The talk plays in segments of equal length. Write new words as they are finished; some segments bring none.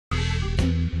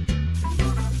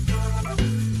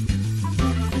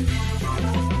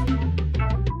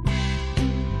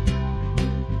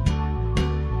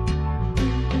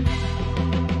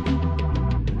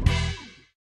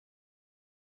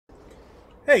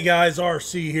Hey guys,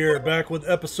 RC here, back with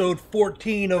episode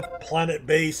 14 of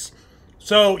Planetbase.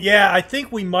 So yeah, I think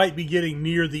we might be getting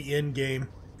near the end game.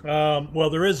 Well,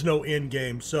 there is no end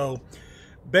game. So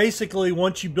basically,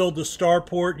 once you build the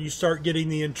starport, you start getting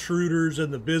the intruders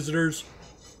and the visitors.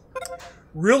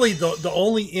 Really, the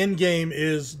only end game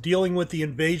is dealing with the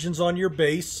invasions on your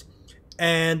base,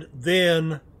 and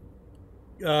then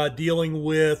dealing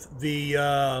with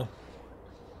the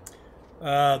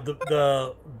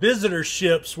visitor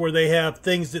ships where they have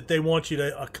things that they want you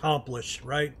to accomplish,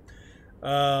 right?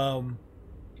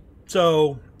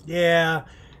 So yeah,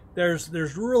 there's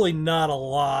really not a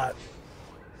lot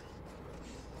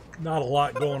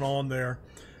going on there.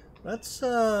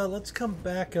 Let's come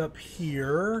back up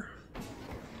here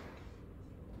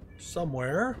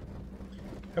somewhere.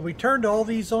 Have we turned all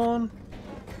these on?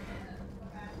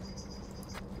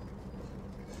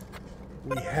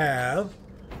 We have.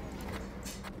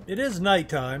 It is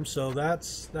nighttime, so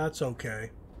that's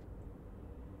okay.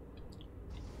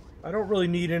 I don't really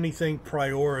need anything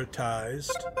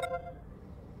prioritized.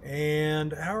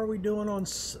 And how are we doing on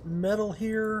metal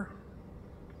here?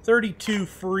 32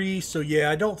 free, so yeah,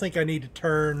 I don't think I need to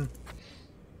turn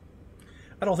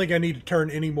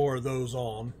any more of those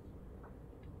on.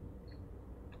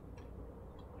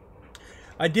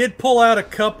 I did pull out a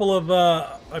couple of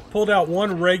I pulled out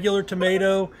one regular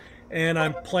tomato, and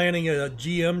I'm planting a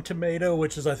GM tomato,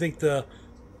 which is, I think, the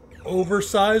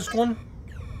oversized one.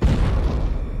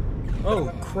 Oh,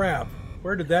 crap.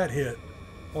 Where did that hit?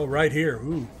 Oh, right here.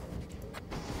 Ooh.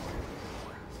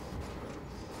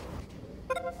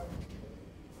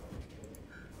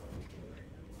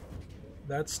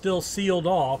 That's still sealed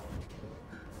off.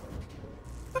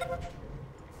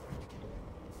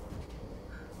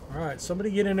 Alright,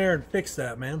 somebody get in there and fix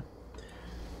that, man.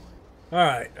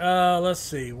 Alright, let's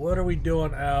see. What are we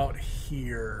doing out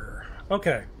here?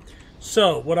 Okay,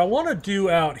 so what I want to do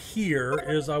out here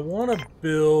is I want to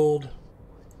build...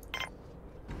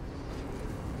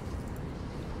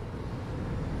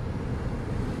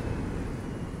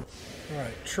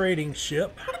 Alright, trading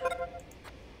ship.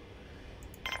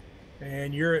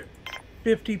 And you're at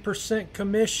 50%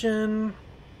 commission.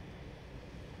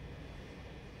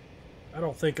 I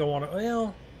don't think I want to...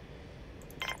 Well...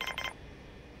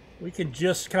 We can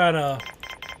just kind of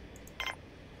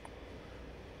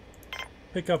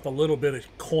pick up a little bit of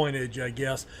coinage, I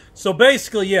guess. So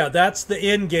basically, yeah, that's the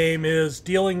end game, is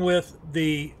dealing with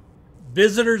the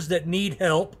visitors that need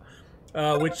help,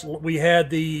 which we had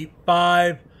the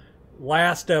 5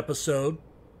 last episode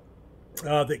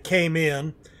that came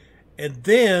in. And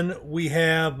then we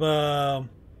have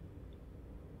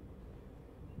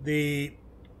the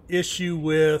issue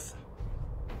with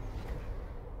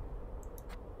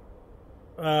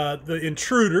the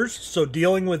intruders, so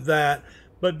dealing with that.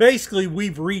 But basically,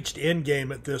 we've reached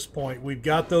endgame at this point. We've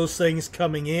got those things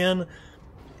coming in,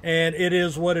 and it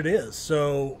is what it is.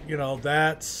 So, you know,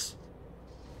 that's...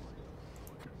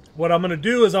 What I'm going to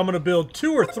do is I'm going to build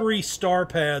 2 or 3 star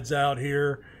pads out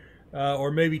here,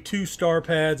 or maybe 2 star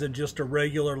pads and just a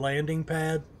regular landing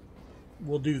pad.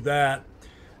 We'll do that.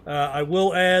 I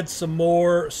will add some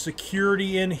more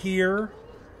security in here.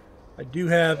 I do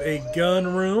have a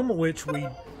gun room, which we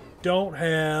don't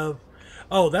have.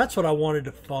 Oh, that's what I wanted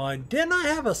to find. Didn't I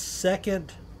have a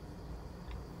second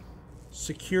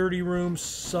security room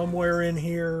somewhere in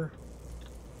here?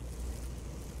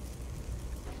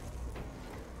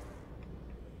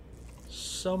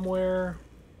 Somewhere.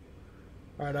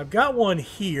 All right, I've got one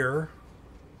here.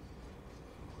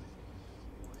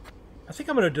 I think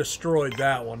I'm going to destroy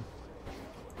that one.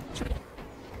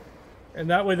 And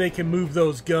that way they can move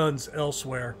those guns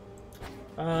elsewhere.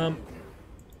 I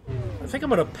think I'm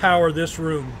going to power this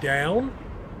room down.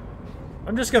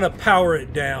 I'm just going to power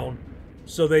it down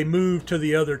so they move to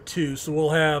the other 2. So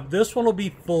we'll have, this one will be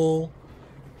full,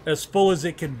 as full as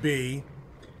it can be.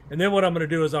 And then what I'm going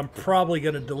to do is I'm probably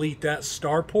going to delete that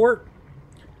starport.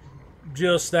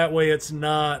 Just that way it's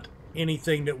not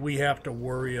anything that we have to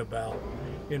worry about.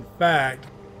 In fact,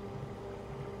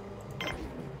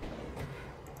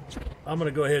 I'm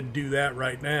going to go ahead and do that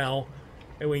right now,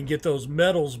 and we can get those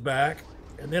metals back,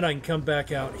 and then I can come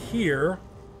back out here,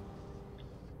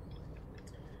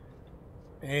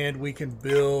 and we can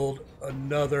build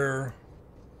another...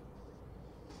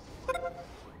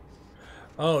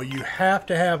 Oh, you have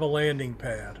to have a landing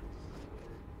pad.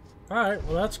 Alright,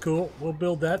 well that's cool. We'll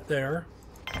build that there.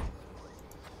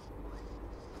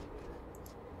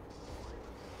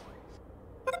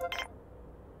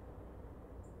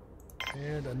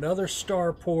 And another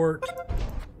starport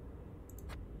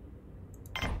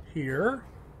here.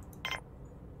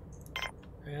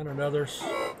 And another...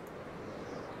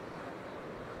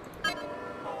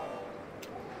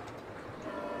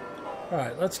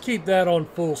 Alright, let's keep that on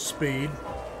full speed.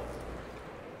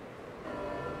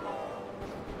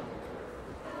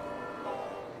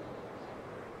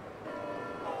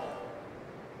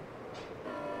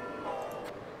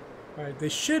 Alright, they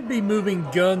should be moving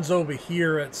guns over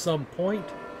here at some point.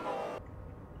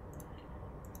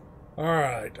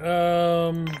 Alright,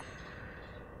 a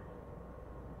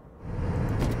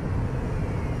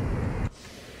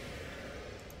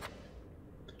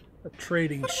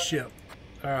trading ship.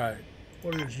 Alright,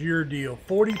 what is your deal?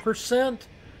 40%?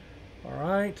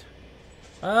 Alright.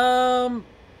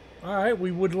 Alright,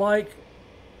 we would like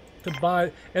to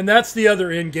buy, and that's the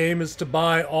other end game, is to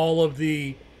buy all of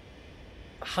the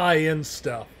high-end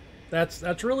stuff.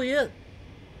 That's really it.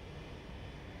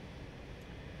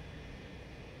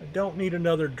 I don't need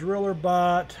another driller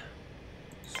bot,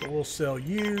 so we'll sell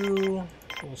you.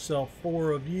 We'll sell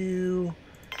 4 of you.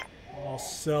 I'll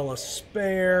sell a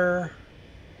spare.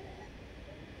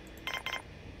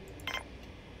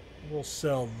 We'll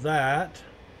sell that.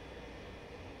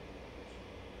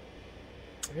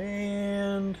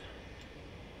 And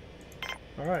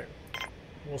all right,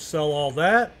 we'll sell all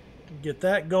that. Get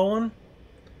that going.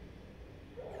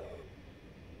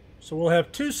 So we'll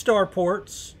have 2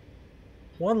 starports,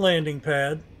 1 landing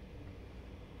pad,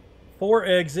 4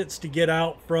 exits to get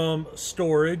out from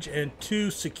storage, and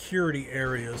 2 security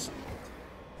areas.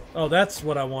 Oh, that's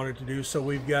what I wanted to do. So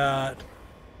we've got,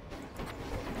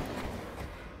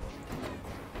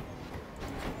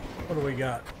 what do we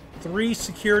got? 3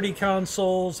 security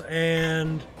consoles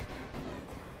and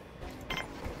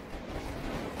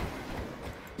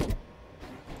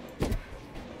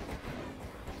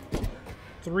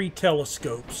 3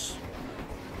 telescopes.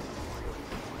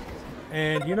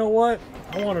 And you know what?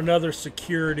 I want another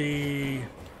security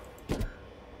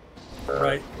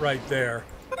right there.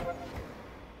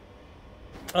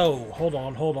 Oh, hold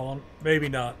on. Maybe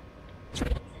not.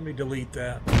 Let me delete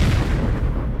that.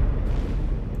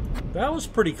 That was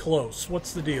pretty close.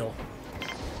 What's the deal?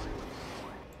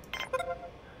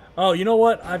 Oh, you know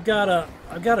what? I've got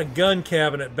a gun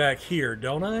cabinet back here,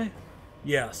 don't I?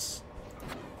 Yes.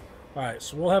 Alright,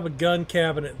 so we'll have a gun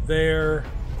cabinet there.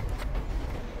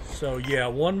 So yeah,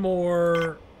 1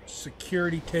 more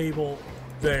security table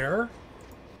there.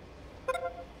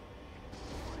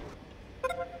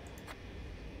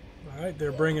 Alright,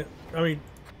 they're bringing, I mean,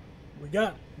 we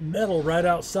got metal right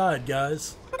outside,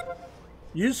 guys.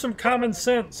 Use some common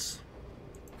sense.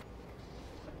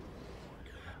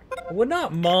 I would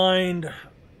not mind.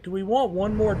 Do we want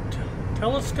 1 more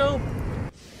telescope?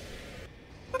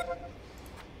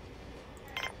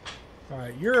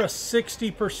 Alright, you're a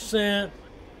 60%.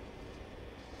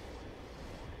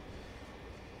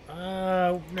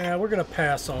 Nah, we're going to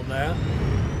pass on that.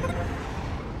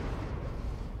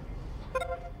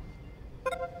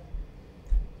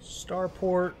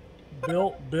 Starport,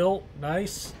 built,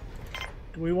 nice.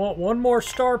 Do we want 1 more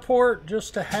starport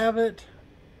just to have it?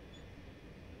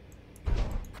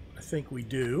 I think we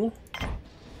do.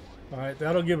 Alright,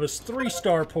 that'll give us 3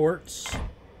 starports.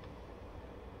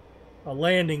 A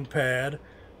landing pad.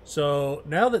 So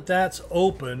now that that's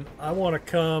open, I want to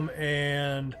come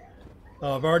and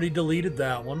I've already deleted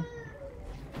that one.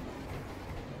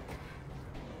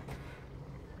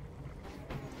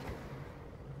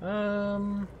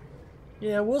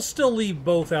 Yeah, we'll still leave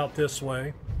both out this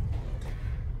way.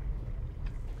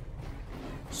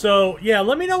 So yeah,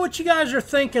 let me know what you guys are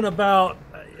thinking about.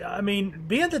 I mean,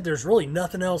 being that there's really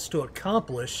nothing else to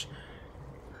accomplish,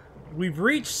 we've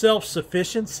reached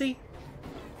self-sufficiency.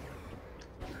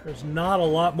 There's not a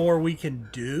lot more we can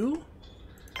do.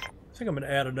 I think I'm going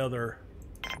to add another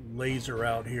laser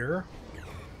out here.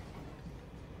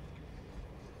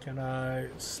 Can I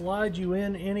slide you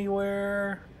in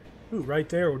anywhere? Ooh, right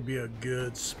there would be a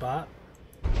good spot.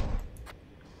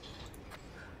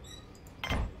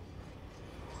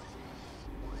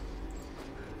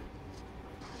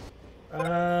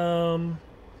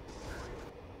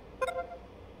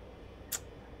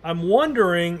 I'm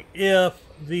wondering if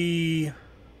the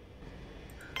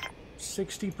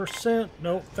 60%,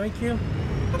 nope, thank you.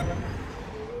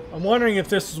 I'm wondering if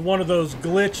this is one of those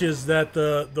glitches that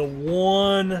the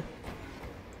one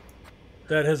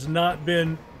that has not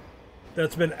been,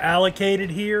 that's been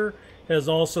allocated here has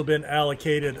also been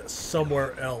allocated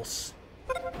somewhere else.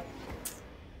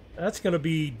 That's going to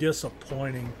be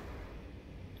disappointing.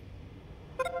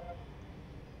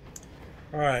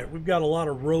 Alright, we've got a lot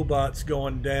of robots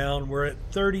going down. We're at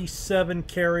 37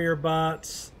 carrier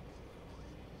bots,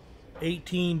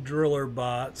 18 driller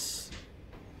bots,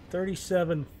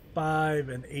 37, 5,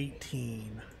 and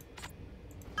 18.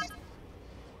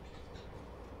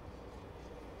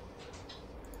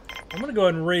 I'm going to go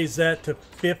ahead and raise that to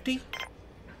 50.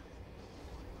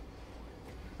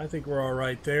 I think we're all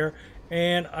right there.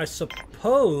 And I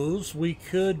suppose we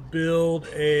could build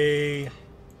a...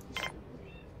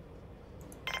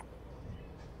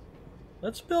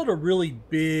 Let's build a really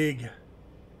big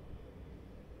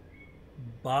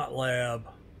bot lab.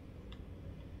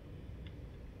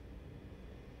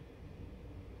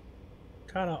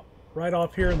 Kind of right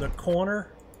off here in the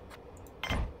corner.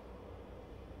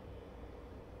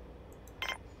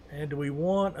 And do we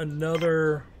want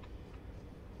another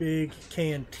big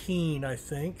canteen, I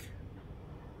think.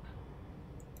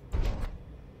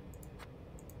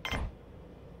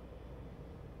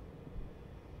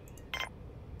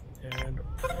 And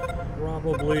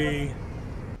probably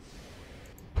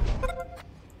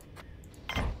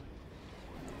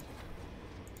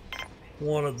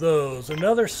one of those.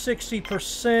 Another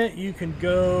 60%, you can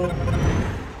go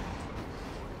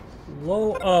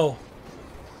low. Oh.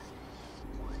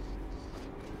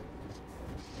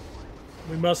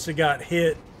 We must have got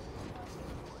hit.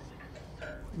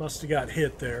 Must have got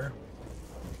hit there.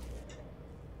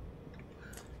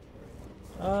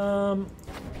 I'm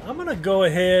going to go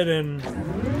ahead and...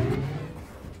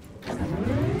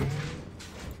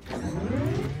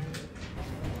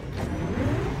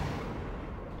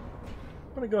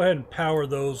 Go ahead and power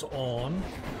those on.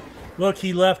 Look,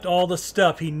 he left all the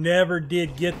stuff. He never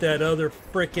did get that other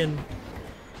frickin'...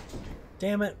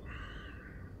 Damn it.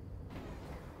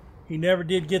 He never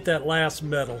did get that last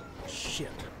metal.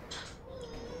 Shit.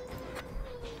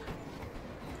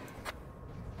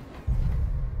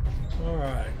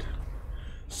 Alright.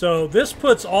 So this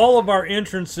puts all of our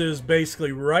entrances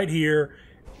basically right here.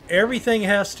 Everything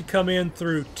has to come in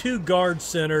through 2 guard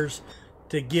centers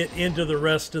to get into the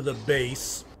rest of the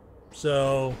base.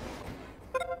 So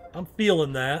I'm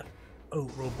feeling that. Oh,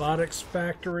 robotics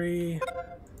factory.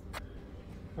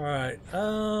 All right.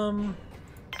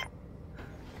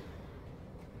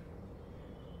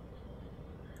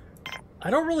 I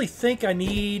don't really think I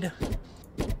need...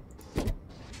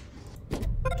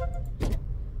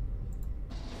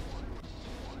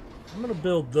 I'm going to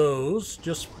build those,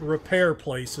 just repair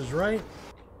places, right?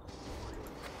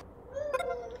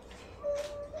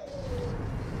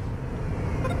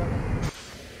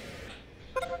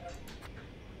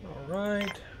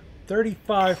 Right,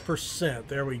 35%.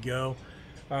 There we go.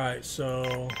 All right,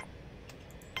 so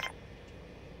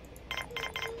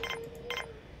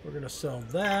we're gonna sell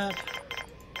that,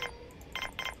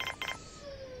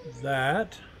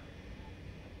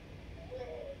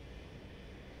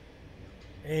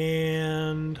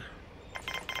 and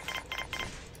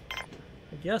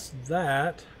I guess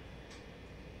that,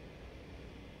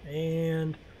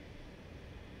 and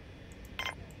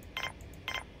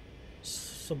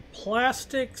some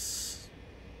plastics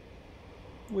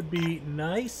would be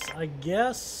nice, I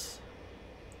guess.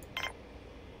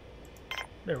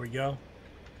 There we go.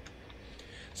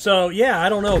 So, yeah, I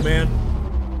don't know, man.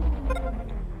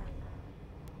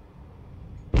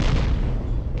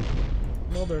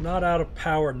 Well, they're not out of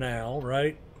power now,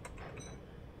 right?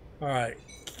 Alright,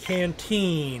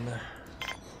 canteen.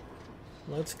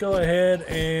 Let's go ahead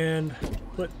and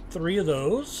put 3 of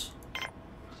those.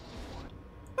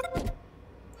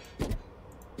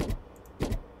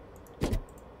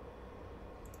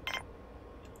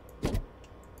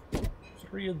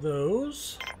 Of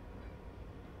those.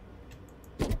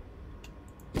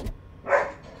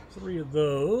 3 of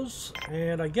those.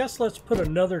 And I guess let's put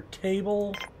another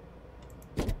table.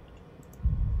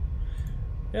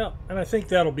 Yeah, and I think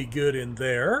that'll be good in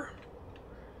there.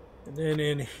 And then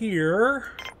in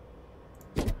here,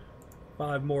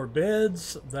 5 more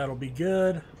beds. That'll be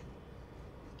good.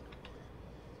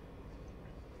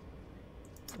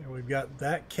 And we've got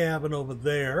that cabin over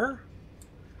there.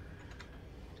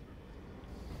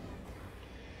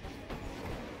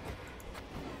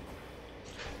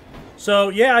 So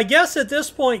yeah, I guess at this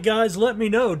point, guys, let me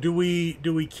know. Do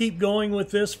we keep going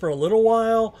with this for a little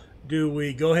while? Do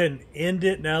we go ahead and end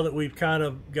it now that we've kind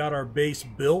of got our base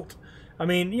built? I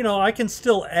mean, you know, I can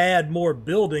still add more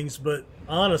buildings, but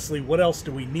honestly, what else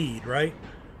do we need, right?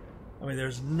 I mean,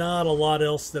 there's not a lot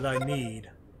else that I need.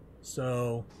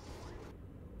 So,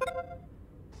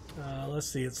 let's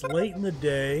see. It's late in the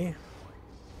day.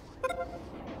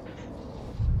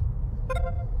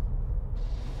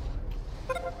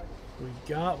 We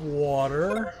got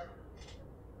water.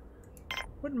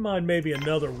 Wouldn't mind maybe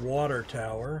another water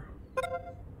tower.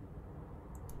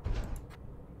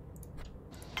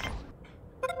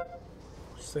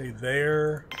 Say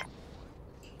there.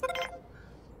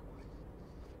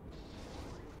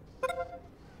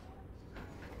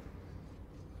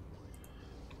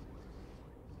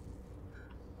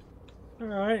 All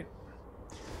right.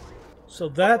 So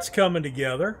that's coming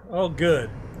together. Oh, good.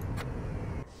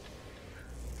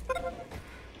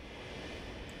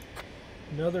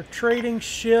 Another trading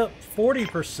ship,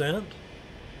 40%.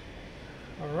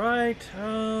 All right.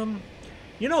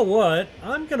 You know what?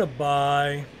 I'm going to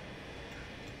buy...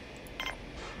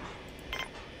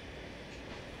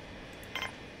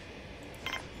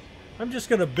 I'm just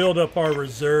going to build up our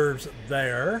reserves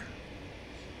there.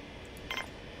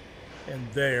 And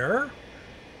there.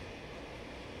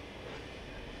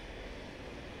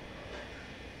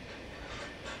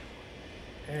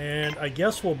 And I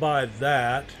guess we'll buy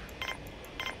that.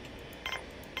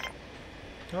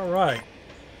 All right.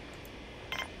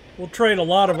 We'll trade a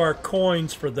lot of our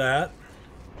coins for that.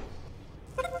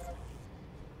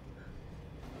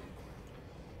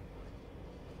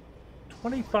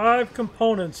 "25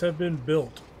 components have been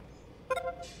built."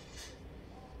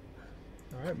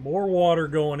 All right, more water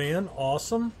going in.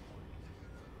 Awesome.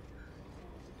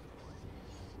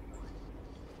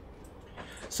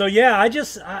 So yeah,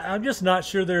 I'm just not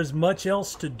sure there's much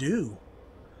else to do.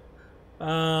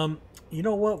 You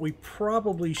know what? We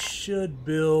probably should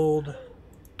build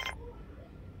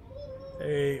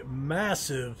a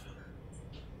massive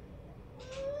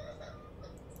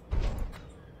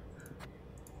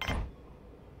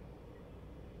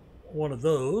one of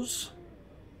those.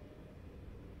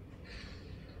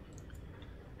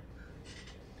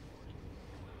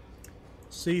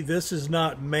 See, this is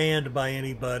not manned by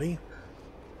anybody.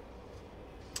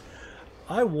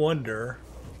 I wonder...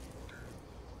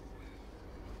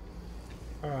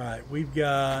 Alright, we've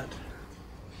got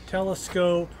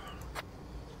telescope,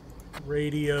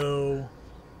 radio,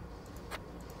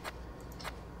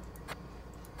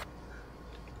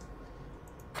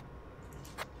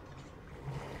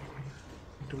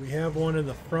 do we have one in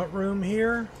the front room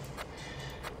here?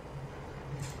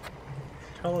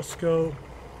 Telescope.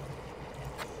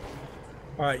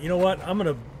 Alright, you know what? I'm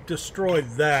going to destroy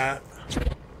that.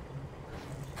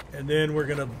 And then we're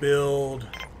going to build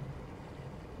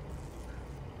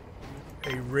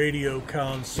a radio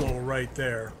console right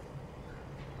there.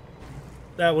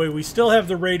 That way we still have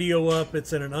the radio up.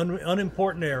 It's in an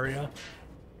unimportant area.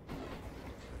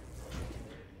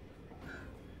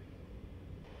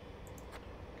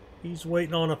 He's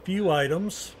waiting on a few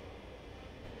items.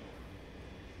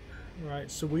 All right,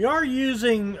 so we are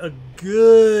using a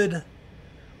good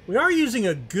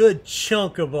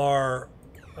chunk of our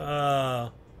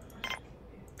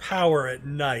power at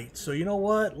night. So you know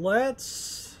what? I'm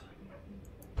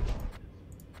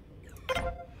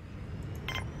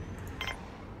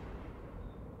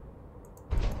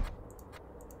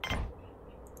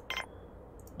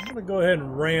going to go ahead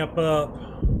and ramp up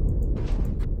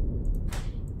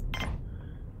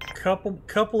a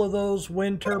couple of those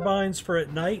wind turbines for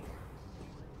at night.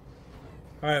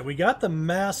 All right, we got the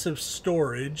massive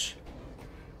storage.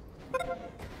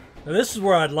 Now this is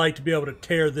where I'd like to be able to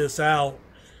tear this out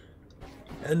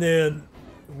and then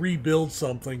rebuild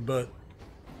something, but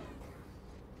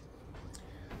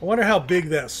I wonder how big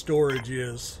that storage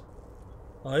is.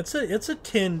 It's a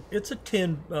 10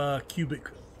 cubic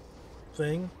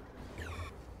thing.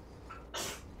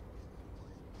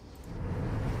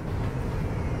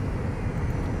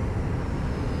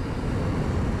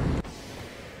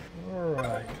 All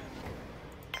right.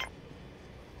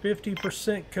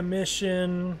 50%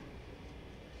 commission.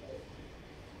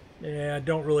 Yeah, I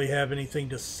don't really have anything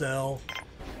to sell.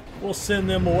 We'll send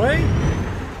them away.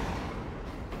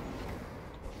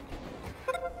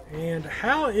 And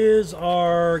how is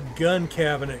our gun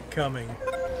cabinet coming?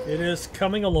 It is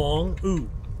coming along. Ooh.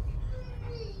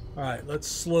 Alright, let's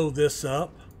slow this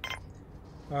up.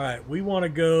 Alright, we want to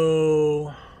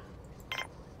go...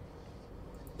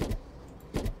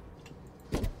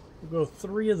 We'll go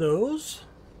 3 of those.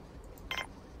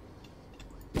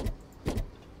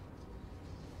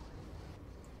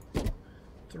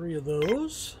 Three of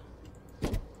those.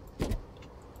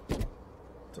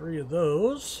 3 of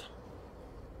those.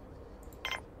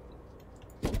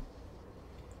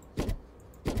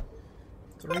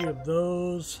 3 of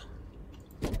those.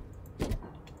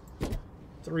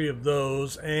 3 of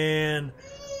those, and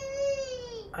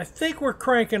I think we're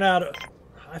cranking out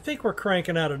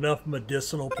enough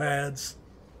medicinal pads.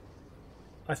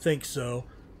 I think so.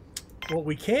 What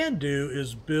we can do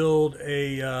is build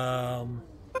a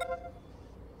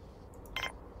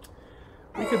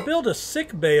we could build a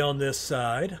sick bay on this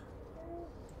side,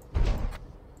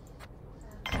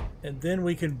 and then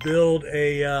we can build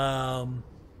a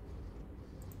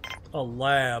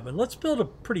lab, and let's build a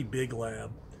pretty big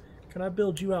lab. Can I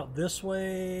build you out this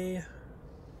way?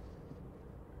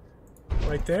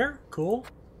 Right there? Cool.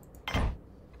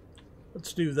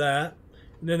 Let's do that.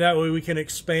 And then that way we can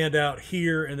expand out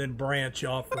here and then branch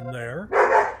off from there.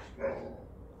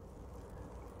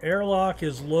 Airlock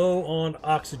is low on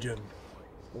oxygen.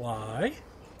 Why?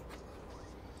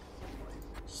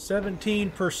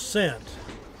 17%.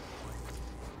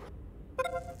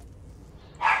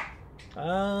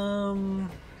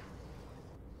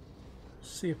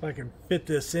 See if I can fit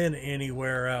this in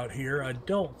anywhere out here. I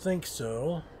don't think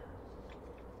so.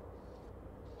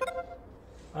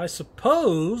 I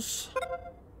suppose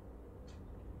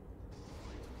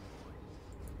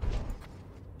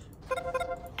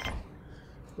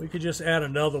we could just add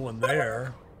another one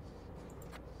there.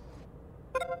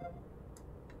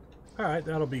 Alright,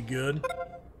 that'll be good.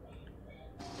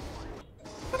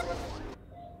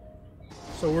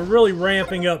 So we're really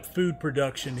ramping up food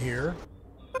production here.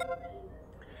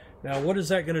 Now, what is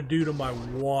that going to do to my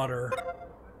water?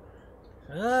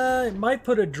 It might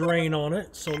put a drain on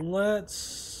it, so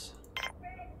let's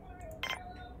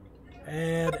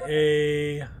add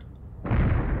a...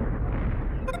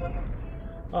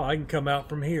 Oh, I can come out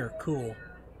from here. Cool.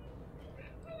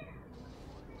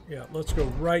 Yeah, let's go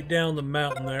right down the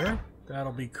mountain there.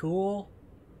 That'll be cool.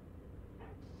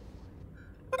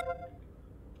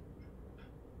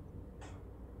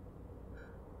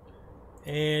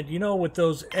 And, you know, with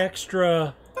those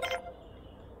extra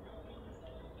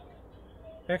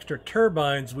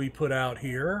turbines we put out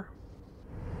here,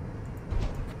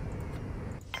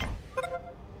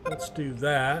 let's do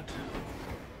that.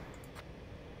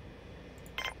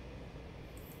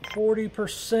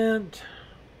 40%.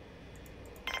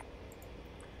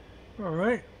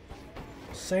 Alright.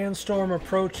 Sandstorm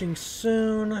approaching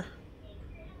soon.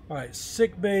 Alright,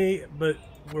 sick bay, but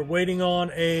we're waiting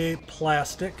on a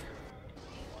plastic.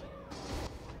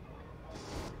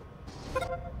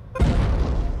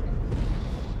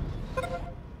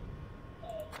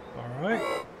 Alright.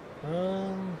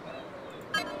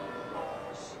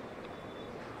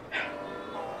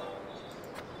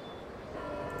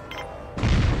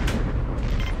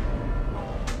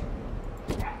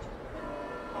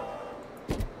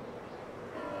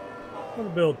 I'm going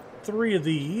to build 3 of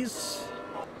these.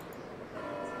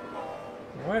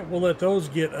 Alright, we'll let those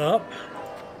get up.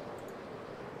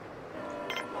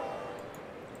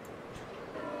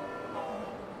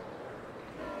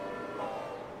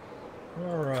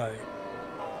 Alright.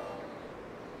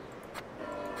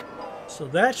 So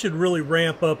that should really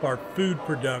ramp up our food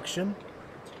production.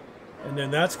 And then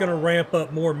that's going to ramp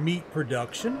up more meat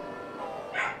production.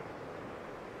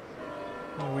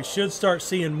 And we should start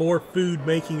seeing more food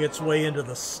making its way into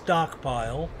the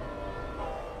stockpile.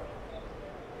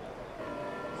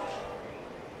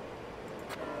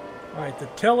 Alright, the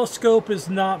telescope is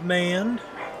not manned.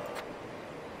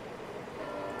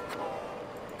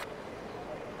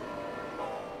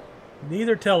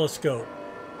 Neither telescope.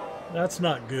 That's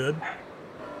not good.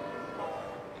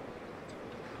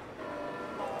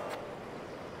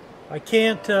 I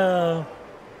can't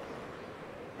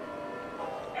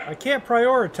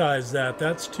prioritize that.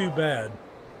 That's too bad.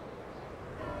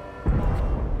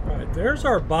 Alright, there's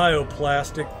our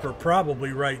bioplastic for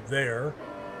probably right there.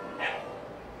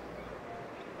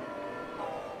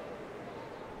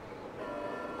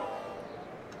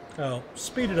 Oh,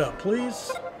 speed it up,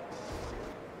 please.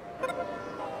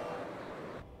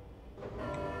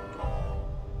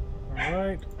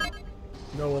 Alright.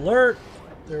 No alert.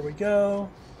 There we go.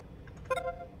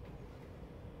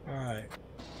 Alright.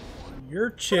 You're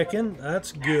chicken.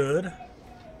 That's good.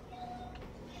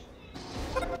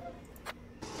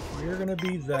 You're going to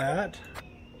be that.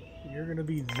 You're going to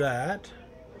be that.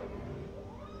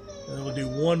 And we'll do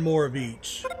one more of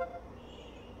each.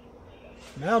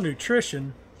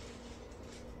 Malnutrition.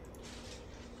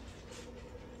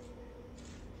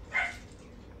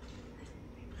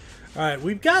 Alright,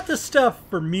 we've got the stuff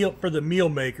for the meal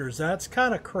makers. That's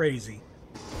kind of crazy.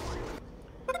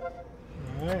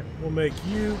 Alright, we'll make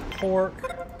you pork,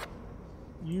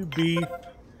 you beef,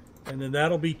 and then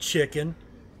that'll be chicken.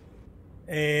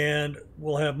 And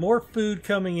we'll have more food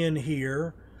coming in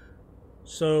here.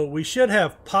 So we should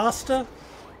have pasta.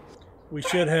 We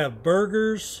should have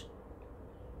burgers.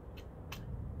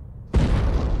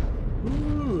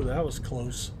 Ooh, that was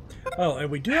close. Oh, and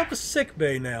we do have a sick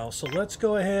bay now, so let's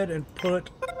go ahead and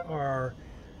put our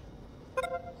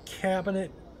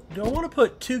cabinet. Do I want to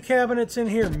put 2 cabinets in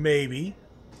here? Maybe.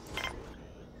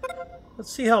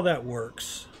 Let's see how that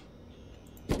works.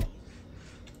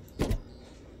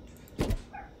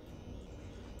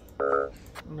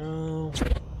 No.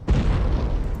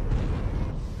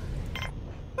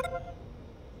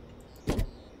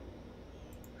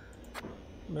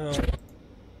 No.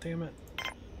 Damn it.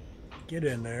 Get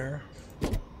in there.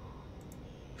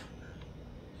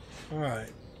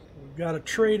 Alright. We've got a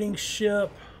trading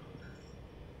ship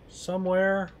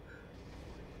somewhere.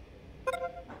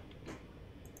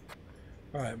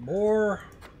 Alright, more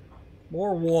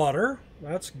water.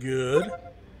 That's good.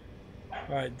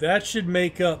 Alright, that should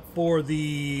make up for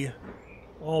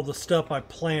all the stuff I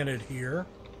planted here.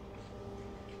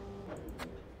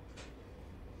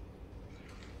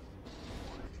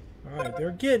 Alright,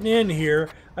 they're getting in here.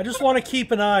 I just want to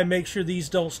keep an eye, make sure these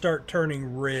don't start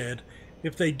turning red.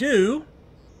 If they do,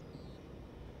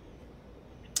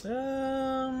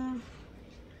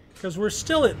 because we're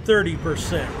still at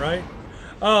 30%, right?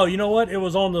 Oh, you know what? It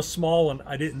was on the small one.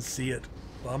 I didn't see it.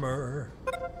 Bummer.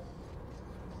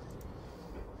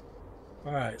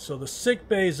 Alright, so the sick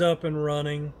bay's up and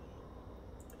running.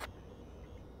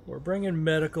 We're bringing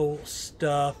medical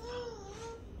stuff.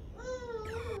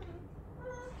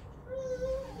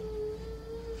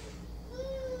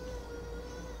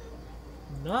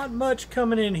 Not much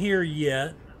coming in here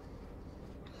yet.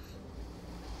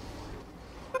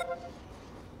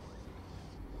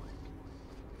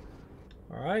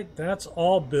 Alright, that's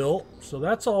all built. So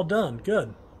that's all done.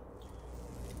 Good.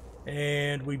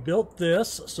 And we built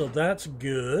this, so that's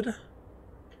good.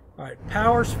 Alright,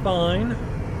 power's fine.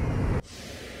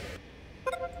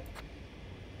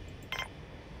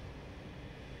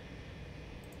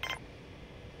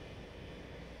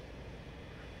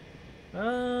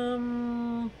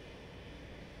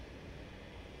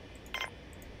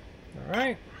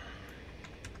 Alright.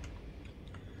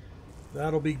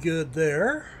 That'll be good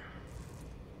there.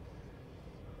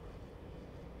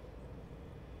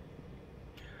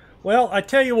 Well, I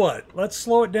tell you what, let's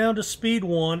slow it down to speed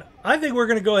 1. I think we're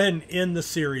going to go ahead and end the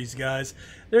series, guys.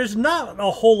 There's not a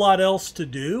whole lot else to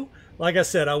do. Like I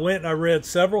said, I went and I read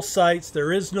several sites.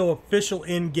 There is no official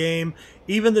in-game.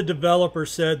 Even the developer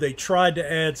said they tried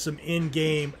to add some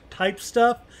in-game type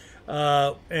stuff.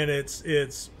 And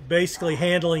it's basically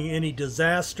handling any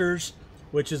disasters,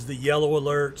 which is the yellow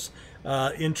alerts.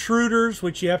 Intruders,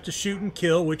 which you have to shoot and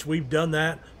kill, which we've done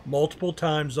that multiple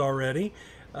times already.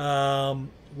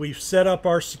 We've set up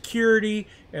our security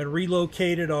and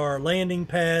relocated our landing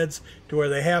pads to where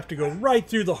they have to go right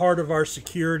through the heart of our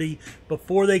security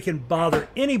before they can bother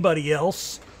anybody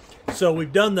else. So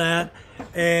we've done that.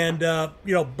 And,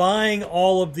 you know, buying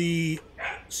all of the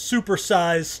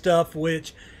supersized stuff,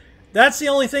 which that's the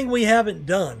only thing we haven't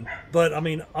done. But, I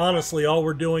mean, honestly, all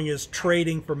we're doing is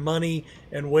trading for money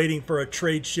and waiting for a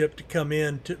trade ship to come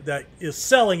in that is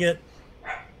selling it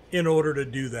in order to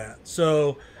do that.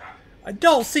 So I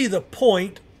don't see the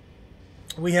point.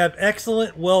 We have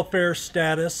excellent welfare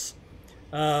status.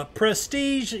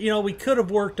 Prestige, you know, we could have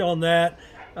worked on that.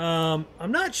 I'm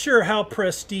not sure how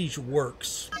prestige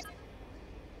works.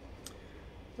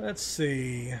 Let's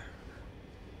see.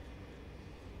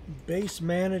 Base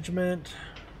management.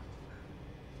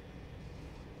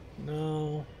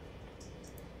 No.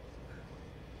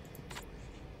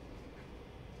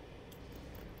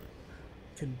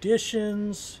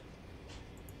 Conditions.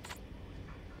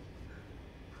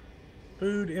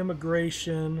 Food,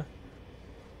 immigration.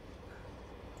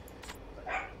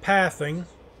 Pathing.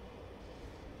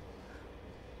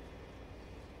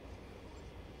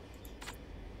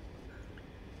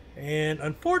 And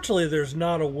unfortunately, there's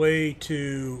not a way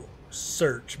to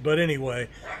search. But anyway,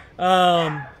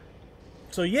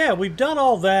 so yeah, we've done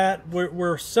all that.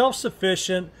 We're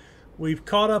self-sufficient. We've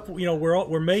caught up. You know,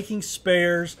 we're making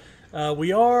spares.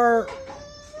 We are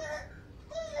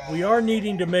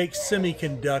needing to make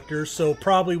semiconductors. So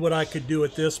probably what I could do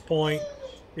at this point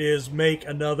is make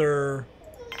another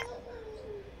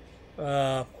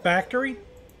factory.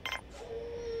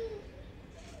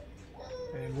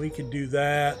 And we could do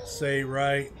that, say,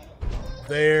 right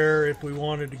there if we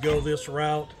wanted to go this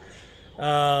route. You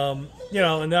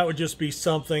know, and that would just be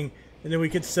something. And then we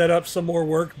could set up some more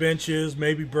workbenches,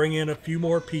 maybe bring in a few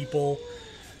more people.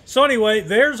 So anyway,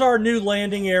 there's our new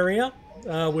landing area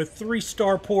with 3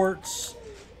 starports,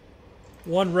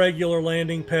 1 regular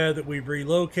landing pad that we've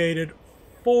relocated,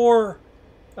 4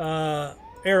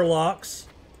 airlocks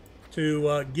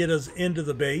to get us into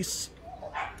the base.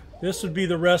 This would be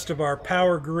the rest of our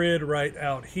power grid right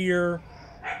out here.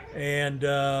 And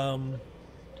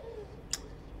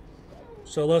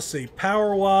so let's see,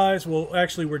 power-wise, well,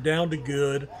 actually we're down to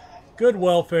good. Good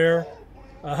welfare.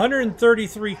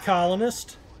 133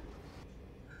 colonists.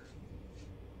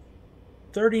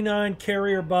 39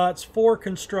 carrier bots, 4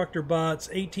 constructor bots,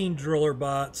 18 driller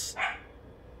bots.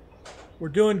 We're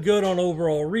doing good on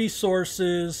overall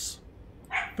resources.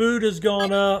 Food has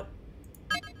gone up.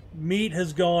 Meat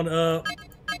has gone up.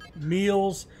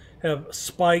 Meals have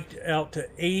spiked out to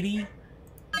 80.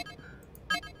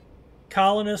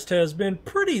 colonist has been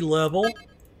pretty level.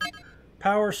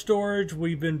 Power storage,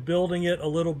 we've been building it a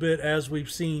little bit as we've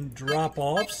seen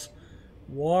drop-offs.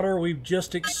 Water, we've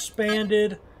just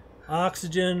expanded.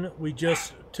 Oxygen, we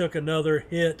just took another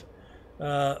hit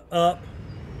up.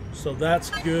 So that's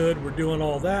good. We're doing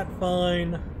all that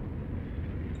fine.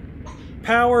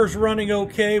 Power's running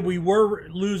okay. We were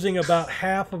losing about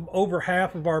over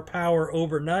half of our power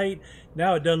overnight.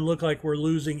 Now it doesn't look like we're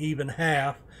losing even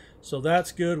half. So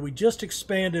that's good. We just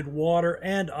expanded water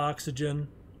and oxygen.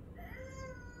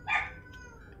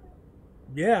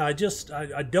 Yeah,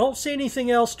 I don't see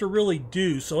anything else to really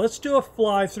do. So let's do a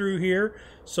fly through here.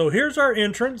 So here's our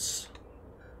entrance.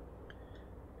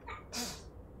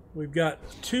 We've got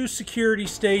 2 security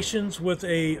stations with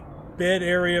a bed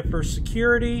area for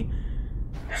security.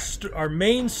 Our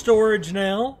main storage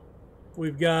now.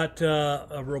 We've got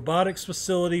a robotics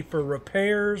facility for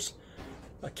repairs,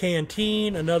 a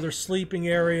canteen, another sleeping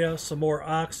area, some more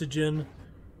oxygen,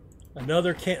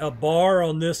 a bar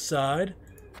on this side,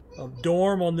 a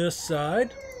dorm on this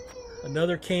side,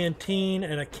 another canteen,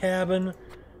 and a cabin.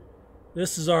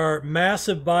 This is our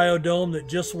massive biodome that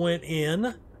just went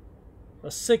in. A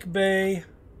sick bay,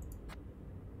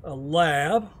 a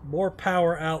lab, more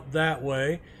power out that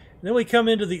way. And then we come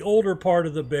into the older part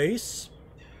of the base.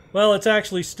 Well, it's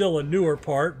actually still a newer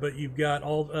part, but you've got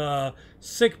all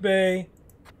sick bay,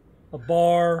 a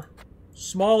bar,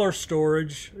 smaller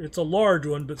storage. It's a large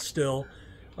one, but still.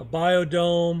 A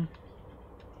biodome,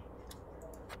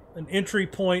 an entry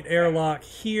point airlock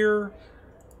here,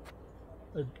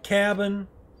 a cabin,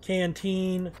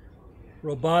 canteen,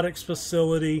 robotics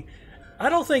facility. I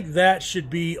don't think that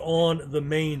should be on the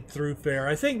main thoroughfare.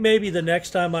 I think maybe the next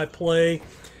time I play,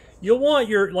 you'll want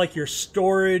your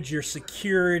storage, your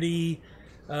security,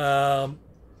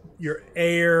 your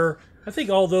air. I think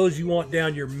all those you want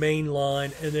down your main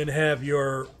line, and then have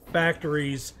your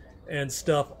factories and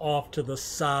stuff off to the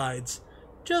sides.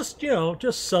 Just,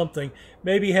 just something.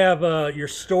 Maybe have your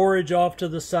storage off to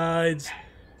the sides,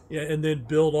 yeah, and then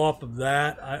build off of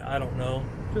that. I don't know.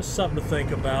 Just something to think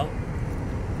about.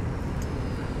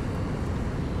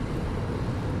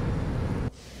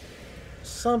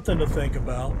 Something to think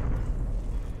about.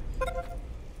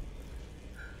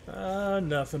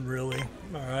 Nothing really.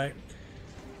 Alright.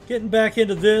 Getting back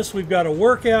into this, we've got a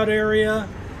workout area,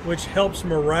 which helps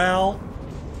morale.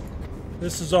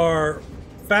 This is our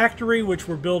factory, which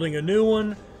we're building a new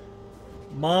one.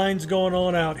 Mines going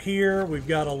on out here. We've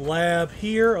got a lab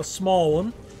here, a small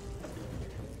one.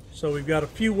 So we've got a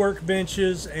few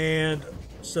workbenches and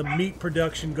some meat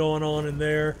production going on in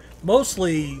there.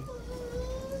 Mostly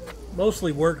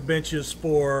workbenches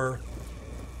for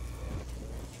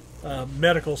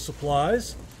medical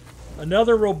supplies.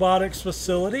 Another robotics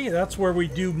facility. That's where we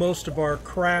do most of our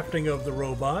crafting of the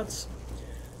robots.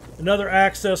 Another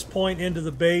access point into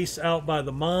the base out by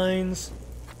the mines.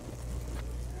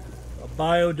 A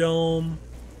biodome.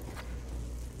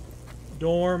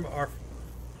 Dorm. Our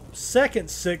second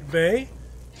sick bay.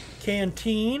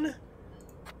 Canteen.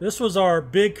 This was our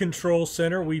big control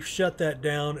center. We've shut that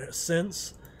down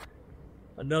since.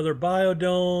 Another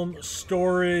biodome,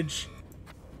 storage,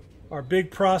 our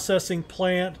big processing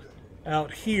plant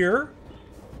out here,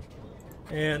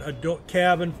 and a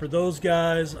cabin for those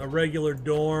guys, a regular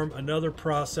dorm, another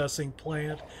processing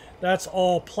plant. That's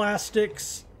all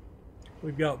plastics.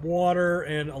 We've got water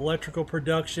and electrical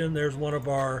production. There's one of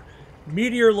our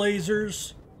meteor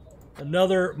lasers,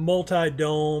 another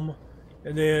multi-dome,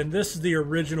 and then this is the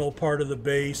original part of the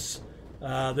base.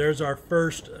 There's our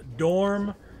first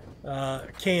dorm.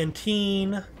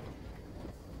 Canteen,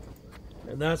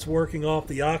 and that's working off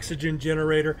the oxygen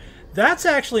generator. That's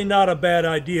actually not a bad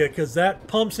idea, because that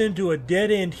pumps into a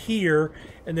dead end here,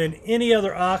 and then any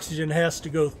other oxygen has to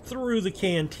go through the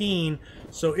canteen,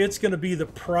 so it's going to be the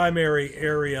primary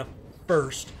area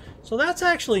first. So that's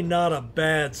actually not a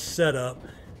bad setup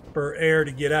for air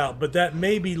to get out, but that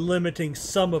may be limiting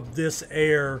some of this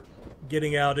air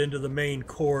getting out into the main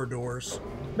corridors.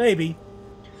 Maybe.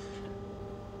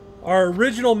 Our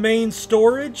original main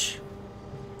storage,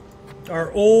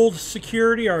 our old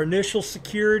security, our initial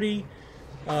security,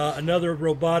 another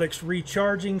robotics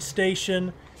recharging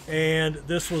station, and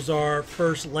this was our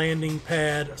first landing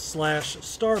pad /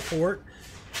 starport.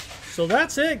 So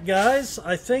that's it, guys.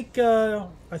 I think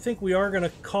we are going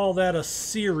to call that a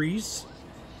series.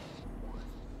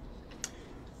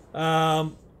 So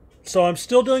I'm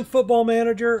still doing Football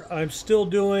Manager. I'm still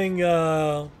doing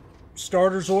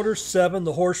Starter's Order 7,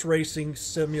 the horse racing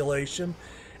simulation,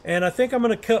 and I think I'm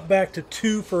going to cut back to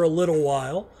 2 for a little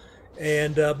while.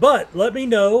 And but let me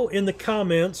know in the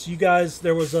comments, you guys.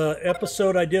 There was a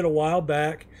episode I did a while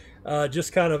back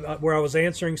just kind of where I was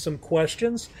answering some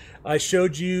questions. I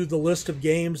showed you the list of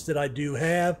games that I do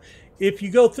have. If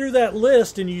you go through that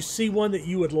list and you see one that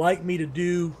you would like me to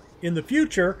do in the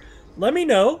future, let me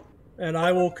know, and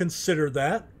I will consider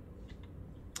that.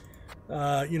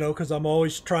 You know, because I'm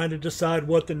always trying to decide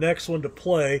what the next one to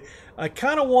play. I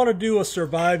kind of want to do a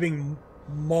surviving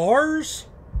Mars,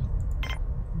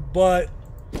 but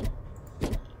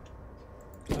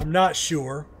I'm not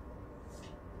sure.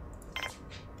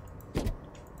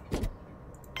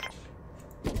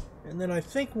 And then I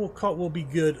think we'll be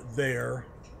good there.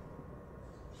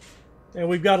 And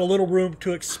we've got a little room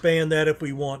to expand that if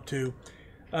we want to.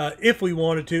 If we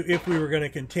wanted to, if we were going to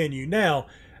continue. Now,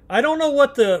 I don't know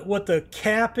what the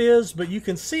cap is, but you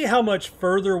can see how much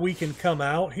further we can come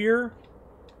out here.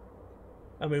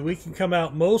 I mean, we can come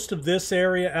out most of this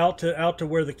area out to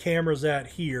where the camera's at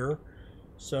here.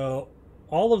 So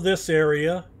all of this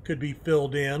area could be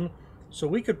filled in. So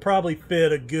we could probably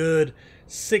fit a good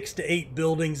 6 to 8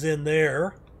 buildings in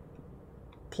there,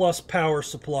 plus power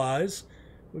supplies.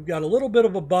 We've got a little bit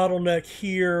of a bottleneck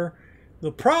here.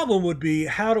 The problem would be,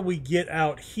 how do we get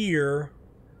out here?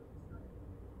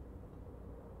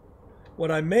 What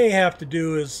I may have to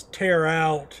do is tear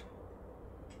out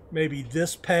maybe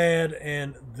this pad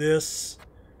and this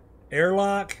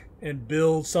airlock and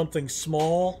build something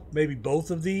small, maybe both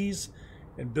of these,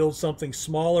 and build something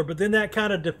smaller, but then that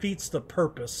kind of defeats the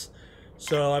purpose.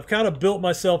 So I've kind of built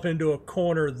myself into a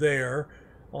corner there.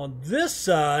 On this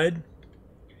side,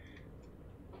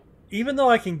 even though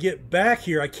I can get back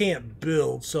here, I can't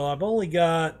build. So I've only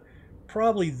got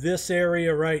probably this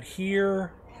area right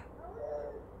here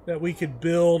that we could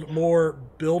build more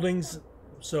buildings.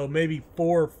 So maybe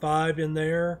 4 or 5 in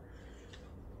there.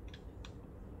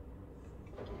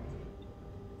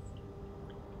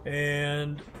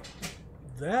 And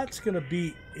that's going to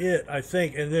be it, I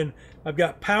think. And then I've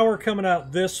got power coming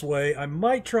out this way. I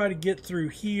might try to get through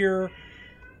here,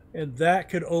 and that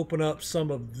could open up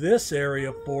some of this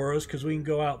area for us because we can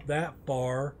go out that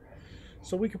far.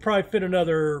 So we could probably fit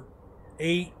another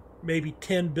 8, maybe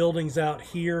 10 buildings out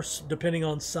here, depending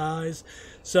on size.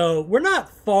 So we're not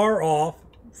far off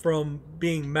from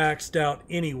being maxed out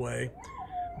anyway.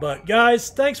 But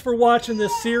guys, thanks for watching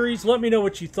this series. Let me know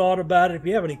what you thought about it. If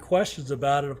you have any questions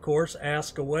about it, of course,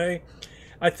 ask away.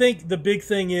 I think the big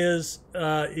thing is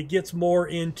it gets more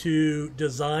into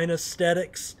design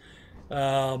aesthetics.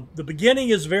 The beginning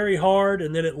is very hard,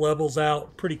 and then it levels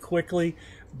out pretty quickly.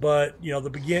 But you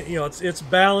know, it's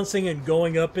balancing and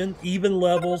going up in even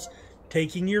levels,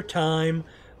 taking your time.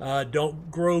 Don't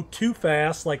grow too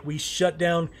fast. Like we shut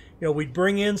down. You know, we'd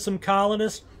bring in some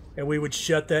colonists, and we would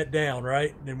shut that down,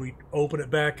 right? Then we'd open it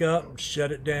back up and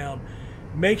shut it down.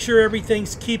 Make sure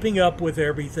everything's keeping up with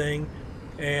everything,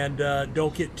 and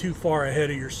don't get too far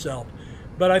ahead of yourself.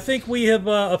 But I think we have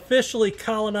officially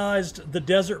colonized the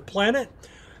desert planet.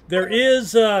 There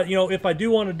is, you know, if I do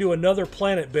want to do another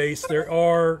planet base, there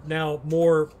are now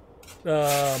more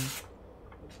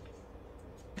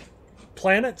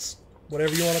planets,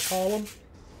 whatever you want to call them.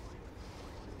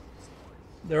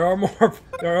 There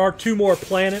are 2 more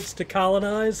planets to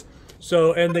colonize.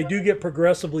 So, and they do get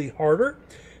progressively harder.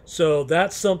 So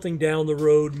that's something down the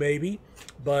road maybe.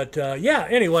 But yeah,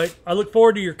 anyway, I look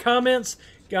forward to your comments.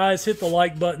 Guys, hit the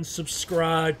like button,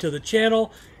 subscribe to the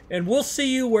channel, and we'll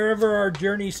see you wherever our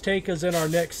journeys take us in our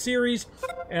next series.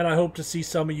 And I hope to see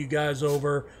some of you guys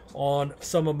over on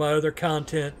some of my other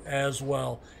content as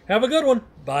well. Have a good one.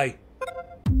 Bye.